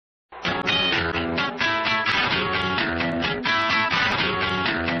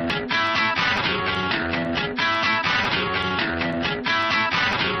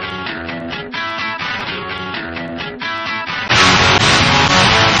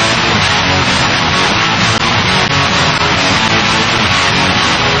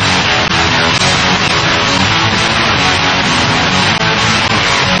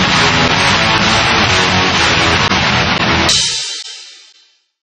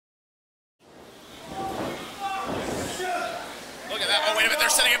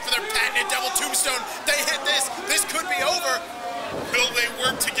setting up for their patented double tombstone. They hit this. This could be over. Will they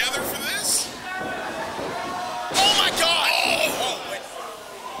work together for this? Oh my God! Oh, wait.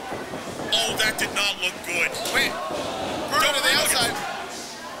 Oh, that did not look good. Wait. Bruno to the outside.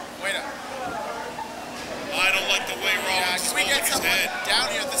 Wait up. I don't like the way Rollins is can we get holding his someone head. down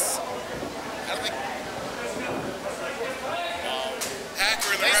here? I don't think.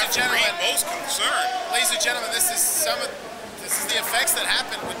 Hacker and the Ladies and referee gentlemen, most concerned. Ladies and gentlemen, this is the effects that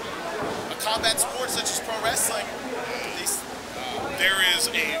happen with a combat sport such as pro wrestling. There is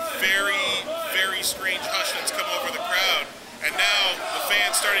a very, very strange hush that's come over the crowd, and now the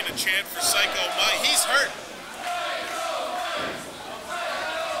fans starting to chant for Psycho Mike. He's hurt.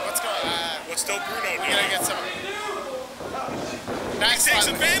 What's going on? What's Del Bruno doing? We gotta get some. He takes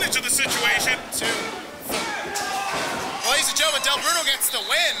advantage of the situation. Ladies and gentlemen, Del Bruno gets the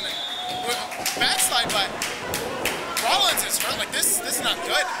win with backslide, but Rollins is hurt. Like this is not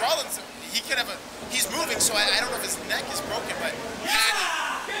good. Rollins, he could have a. He's moving, so I don't know if his neck is broken, but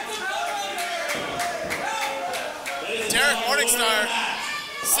Derek Morningstar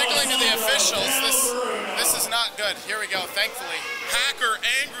signaling to the officials. This is not good. Here we go. Thankfully, Hacker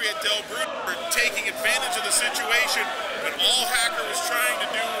angry at Del Bruno for taking advantage of the situation, but all Hacker was trying to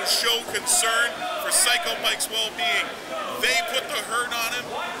do was show concern for Psycho Mike's well-being. They put the hurt on him.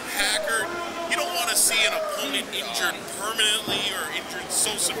 Hacker, you don't want to see an opponent injured permanently or injured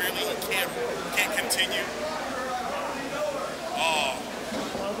so severely he can't continue. Oh,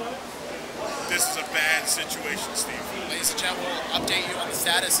 this is a bad situation, Steve. ladies and gentlemen, we'll update you on the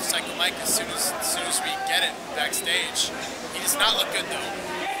status of Psycho Mike as soon as we get it backstage. He does not look good though.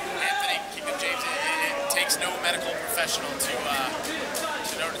 Anthony Kingdom James, it takes no medical professional to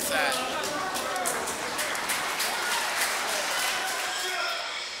notice that.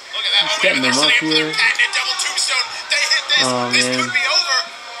 Look at that. He's getting them up here. Double tombstone. They hit this. Oh, this man. could be over.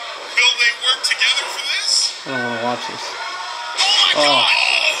 Will they work together for this? I don't want to watch this. Oh my God!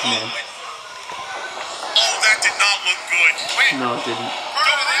 Man. Oh, that did not look good. Wait. No, it didn't.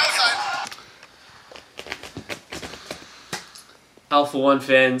 Bruno to the outside. Alpha-1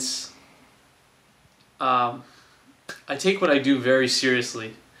 fans, I take what I do very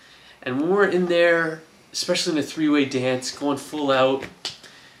seriously. And when we're in there, especially in a three-way dance, going full out,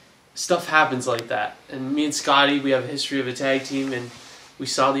 stuff happens like that. And me and Scotty, we have a history of a tag team, and we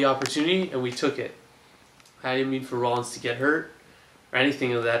saw the opportunity and we took it. I didn't mean for Rollins to get hurt or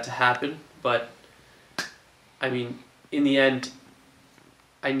anything of that to happen, but I mean, in the end,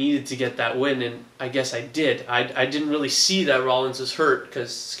 I needed to get that win, and I guess I did. I didn't really see that Rollins was hurt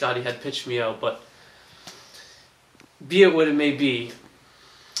because Scotty had pitched me out, but be it what it may be,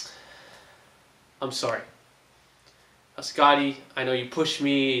 I'm sorry. Scotty, I know you pushed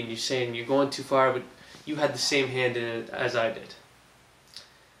me and you're saying you're going too far, but you had the same hand in it as I did.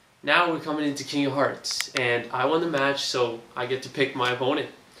 Now we're coming into King of Hearts, and I won the match, so I get to pick my opponent.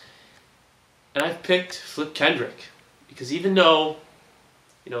 And I've picked Flip Kendrick, because even though,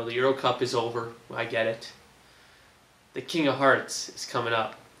 you know, the Euro Cup is over, I get it, the King of Hearts is coming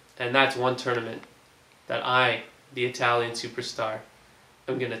up, and that's one tournament that I, the Italian superstar,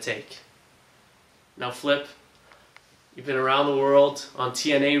 am going to take. Now Flip, you've been around the world on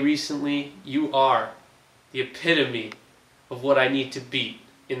TNA recently. You are the epitome of what I need to beat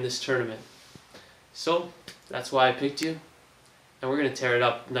in this tournament. So, that's why I picked you, and we're going to tear it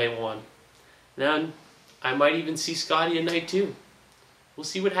up night one. Then, I might even see Scotty in night two. We'll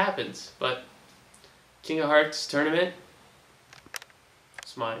see what happens, but King of Hearts tournament,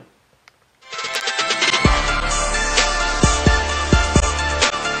 it's mine.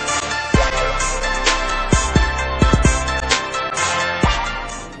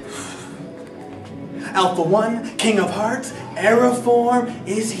 Alpha-1, King of Hearts, Aeroform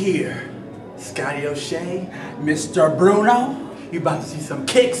is here. Scotty O'Shea, Mr. Bruno, you about to see some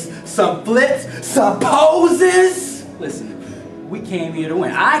kicks, some flips, some poses. Listen, we came here to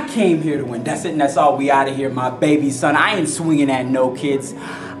win. I came here to win. That's it and that's all. We out of here, my baby son. I ain't swinging at no kids.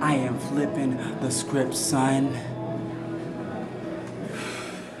 I am flipping the script, son.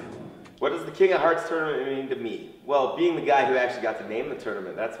 What does the King of Hearts tournament mean to me? Well, being the guy who actually got to name the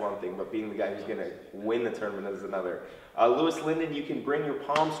tournament, that's one thing, but being the guy who's going to win the tournament is another. Lewis Linden, you can bring your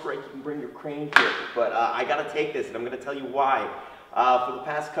palm strike, you can bring your crane kick, but I got to take this, and I'm going to tell you why. For the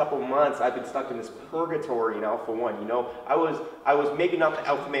past couple months, I've been stuck in this purgatory in Alpha-1. You know, I was maybe not the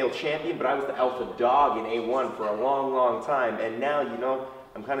alpha male champion, but I was the alpha dog in A1 for a long, long time, and now, you know,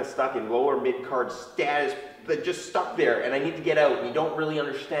 I'm kind of stuck in lower mid-card status, but just stuck there, and I need to get out, and you don't really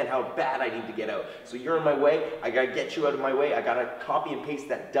understand how bad I need to get out. So you're in my way, I gotta get you out of my way, I gotta copy and paste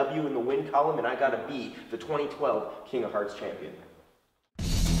that W in the win column, and I gotta be the 2012 King of Hearts champion.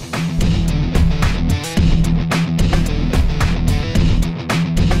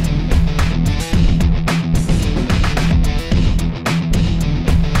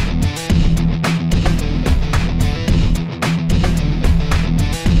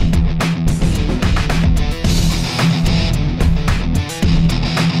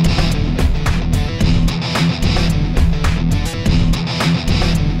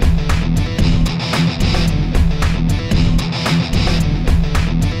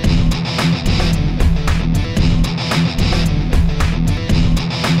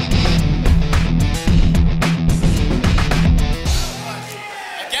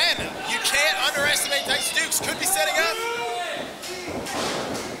 Dukes could be setting up.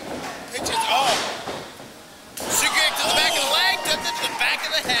 Pitches, oh. Super kick to the back of the leg, dumped it to the back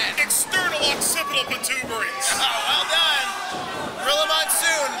of the head. External occipital protuberance. Oh, well done. Gorilla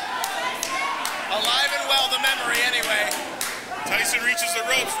Monsoon. Alive and well, the memory anyway. Tyson reaches the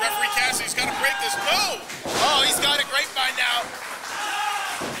ropes. Referee Cassidy's got to break this. No! Oh, he's got a grapevine now.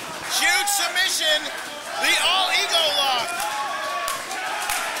 Huge submission. The all-ego lock.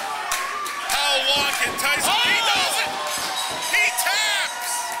 How long can Tyson? Oh! He does it! He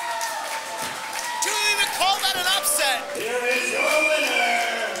taps! Do you even call that an upset? Here is your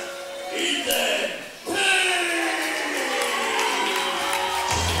winner, Ethan.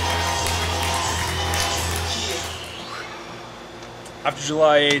 After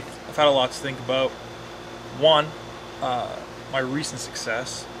July 8th, I've had a lot to think about. One, my recent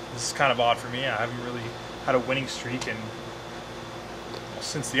success. This is kind of odd for me. I haven't really had a winning streak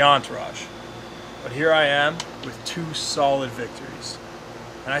since the Entourage. But here I am with 2 solid victories.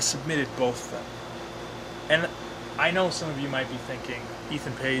 And I submitted both of them. And I know some of you might be thinking,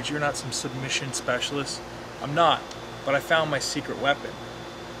 Ethan Page, you're not some submission specialist. I'm not, but I found my secret weapon.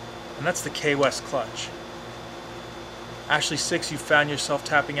 And that's the K-West clutch. Ashley 6, you found yourself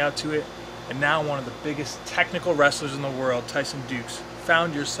tapping out to it, and now one of the biggest technical wrestlers in the world, Tyson Dukes,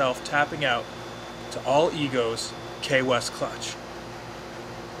 found yourself tapping out to All Ego's K-West clutch.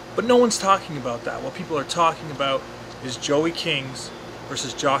 But no one's talking about that. What people are talking about is Joey Kings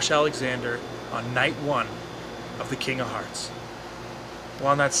versus Josh Alexander on night 1 of the King of Hearts. Well,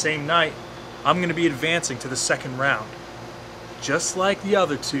 on that same night, I'm going to be advancing to the 2nd round. Just like the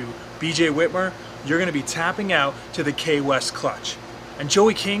other 2, BJ Whitmer, you're going to be tapping out to the K-West clutch. And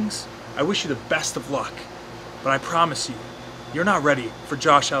Joey Kings, I wish you the best of luck. But I promise you, you're not ready for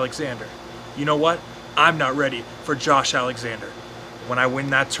Josh Alexander. You know what? I'm not ready for Josh Alexander. When I win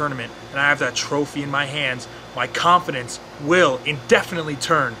that tournament and I have that trophy in my hands, my confidence will indefinitely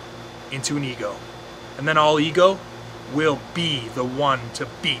turn into an ego. And then All Ego will be the one to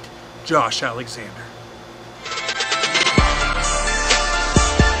beat Josh Alexander.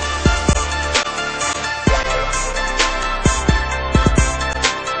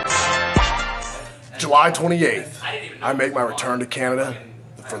 July 28th, I make my return to Canada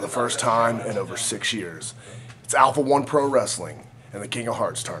for the first time in over 6 years. It's Alpha-1 Pro Wrestling and the King of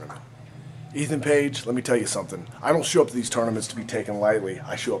Hearts tournament. Ethan Page, let me tell you something. I don't show up to these tournaments to be taken lightly.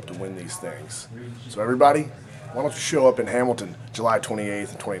 I show up to win these things. So everybody, why don't you show up in Hamilton July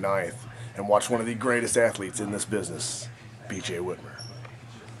 28th and 29th and watch one of the greatest athletes in this business, BJ Whitmer.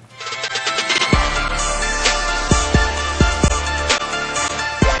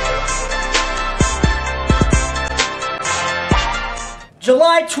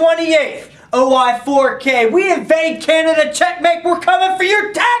 July 28th, OI4K. We invade Canada. Checkmate. We're coming for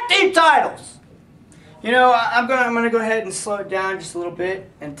your tag team titles. You know, I'm gonna go ahead and slow it down just a little bit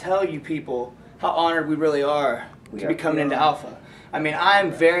and tell you people how honored we really are to be coming into Alpha. I mean,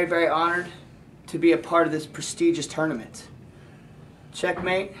 I'm very, very honored to be a part of this prestigious tournament.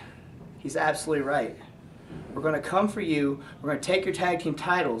 Checkmate, he's absolutely right. We're gonna come for you. We're gonna take your tag team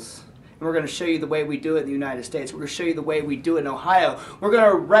titles. And we're going to show you the way we do it in the United States. We're going to show you the way we do it in Ohio. We're going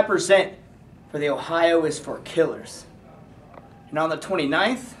to represent for the Ohio is for killers. And on the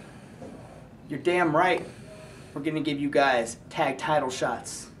 29th, you're damn right, we're going to give you guys tag title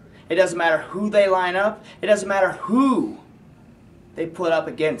shots. It doesn't matter who they line up. It doesn't matter who they put up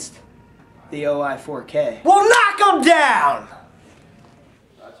against the OI4K. We'll knock them down!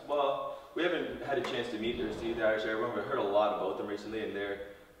 Well, we haven't had a chance to meet or see the Irish Airborne. We've heard a lot about them recently, and they're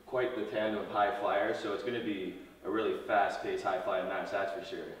quite the tandem of high flyers, so it's going to be a really fast-paced, high-flying match, that's for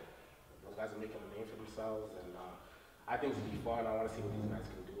sure. Those guys are making a name for themselves, and I think it's going to be fun. I want to see what these guys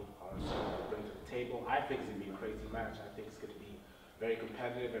can do. I want to see what they bring to the table. I think it's going to be a crazy match. I think it's going to be very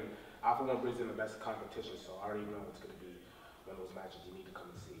competitive, and Alpha-1 brings in the best competition, so I already know it's going to be one of those matches you need to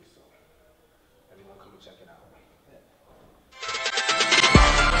come and see. So everyone come and check it out.